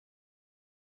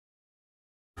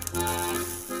Take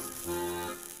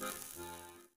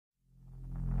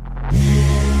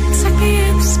me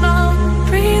in small,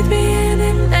 breathe me in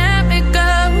and let me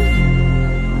go.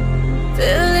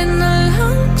 Filling the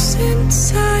lungs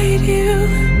inside you,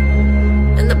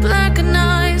 and the blackened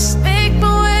eyes make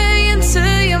my way into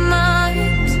your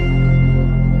mind.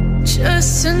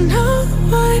 Just to know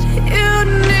what you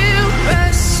knew.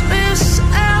 Restless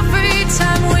every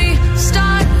time we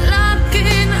start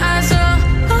locking eyes.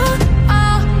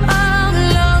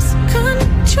 Lost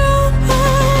control.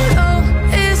 Oh,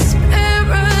 it's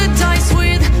paradise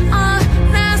with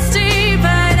honesty,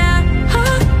 but I'm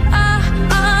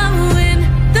in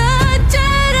the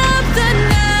dead of the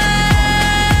night.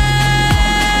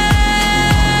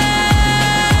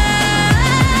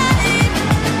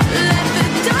 Let the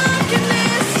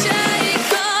darkness take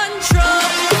control.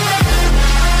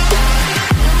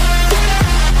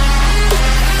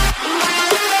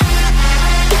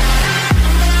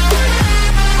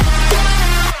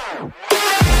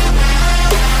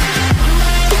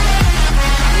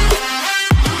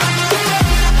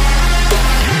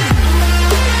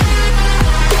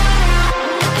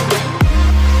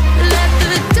 Let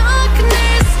the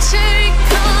darkness take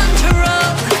control.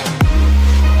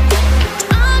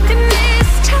 Darkness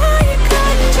take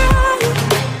control.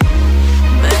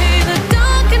 May the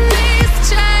darkness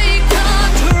take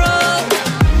control.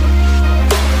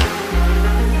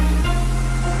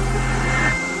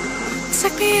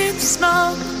 Take me in small,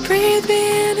 breathe me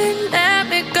in and let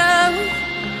me go.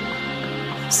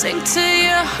 Sink to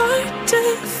your heart to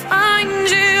find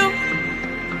you.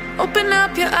 Open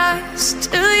up your eyes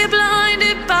till you're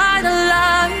blinded by the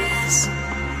lies,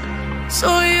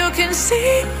 so you can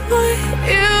see what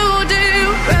you do.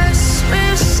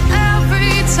 Restless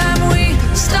every time we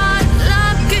start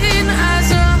locking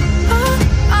eyes.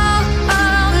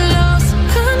 Lost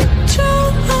control.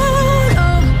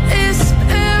 Oh, it's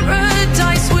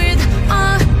paradise with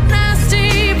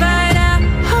honesty, but I'm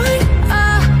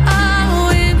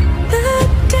in the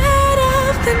dead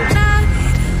of the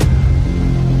night.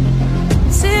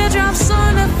 Teardrops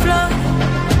on the floor.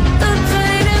 The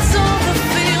pain is over.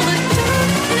 Feel the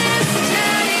darkness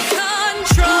take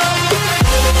control.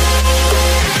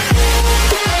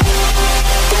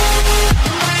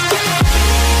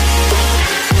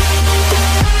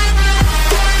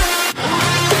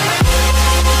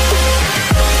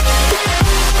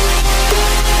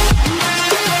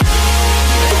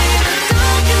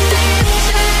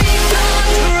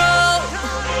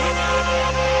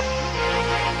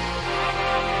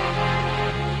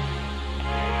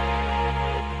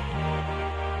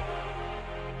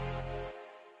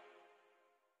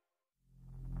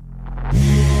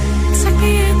 Take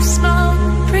me in small,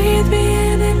 breathe me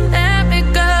in and let me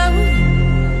go.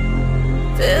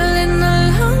 Filling the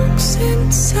lungs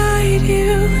inside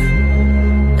you,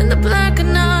 and the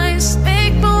blackened eyes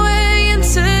make my way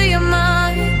into your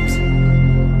mind.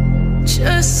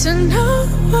 Just to know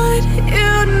what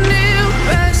you knew.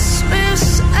 Restless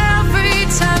every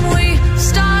time we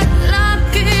start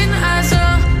locking eyes.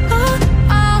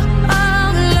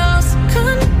 Lost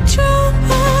control.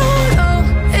 Oh,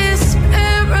 it's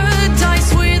paradise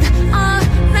with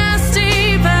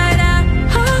honesty, but I'm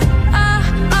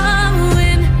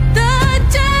in the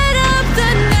dead of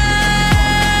the night.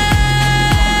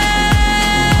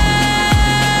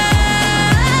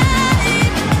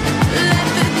 Let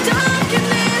the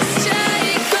darkness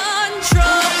take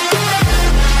control.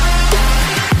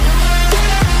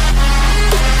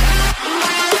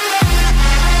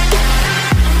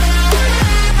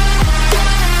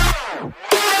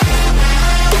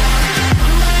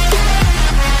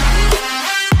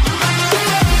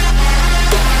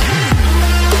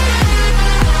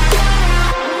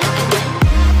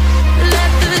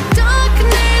 Let the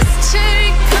darkness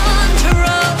take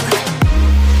control.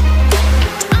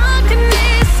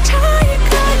 Darkness take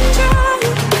control.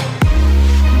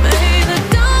 May the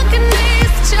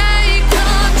darkness take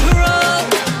control.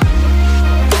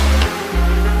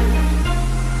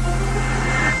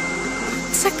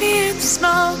 Take me in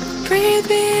small, breathe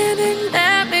me in and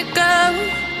let me go.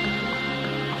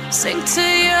 Sink to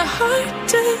your heart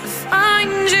to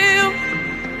find you.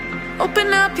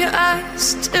 Open up your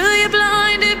eyes till you're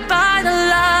blinded by the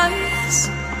lies,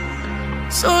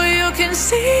 so you can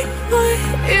see what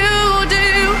you do.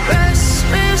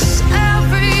 Restless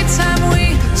every time we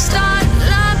start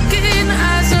locking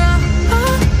eyes.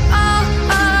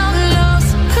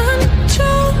 Lost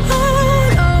control.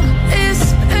 Oh, it's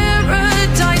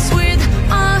paradise with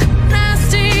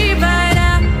honesty, but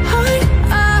I'm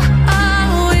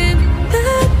in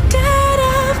the dead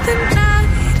of the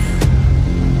night.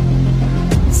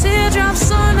 Teardrops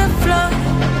on the floor.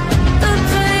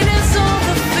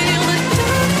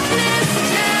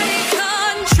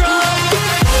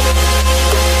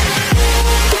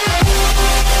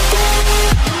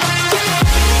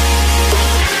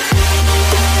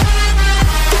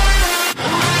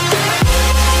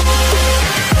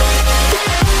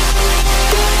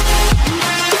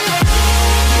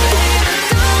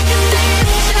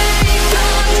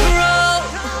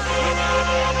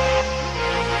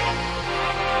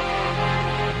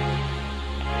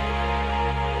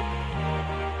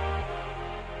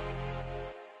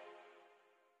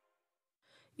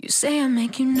 say I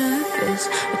make you nervous,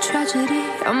 a tragedy,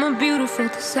 I'm a beautiful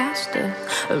disaster,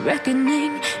 a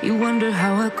reckoning. You wonder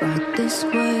how I got this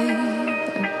way.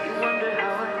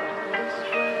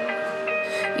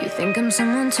 You think I'm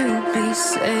someone to be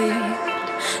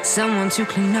saved, someone to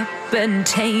clean up and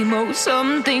tame. Oh,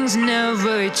 some things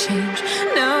never change,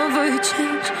 never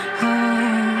change.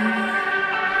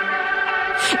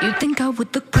 You think I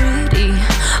would look pretty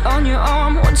on your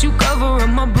arm once you cover up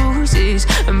my bruises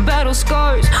and battle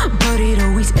scars, but it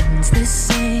always ends the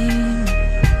same.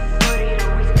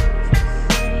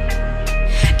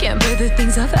 Can't bear the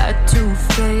things I've had to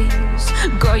face,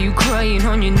 got you crying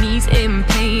on your knees in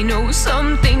pain. Oh,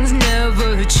 some things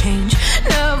never change,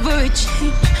 never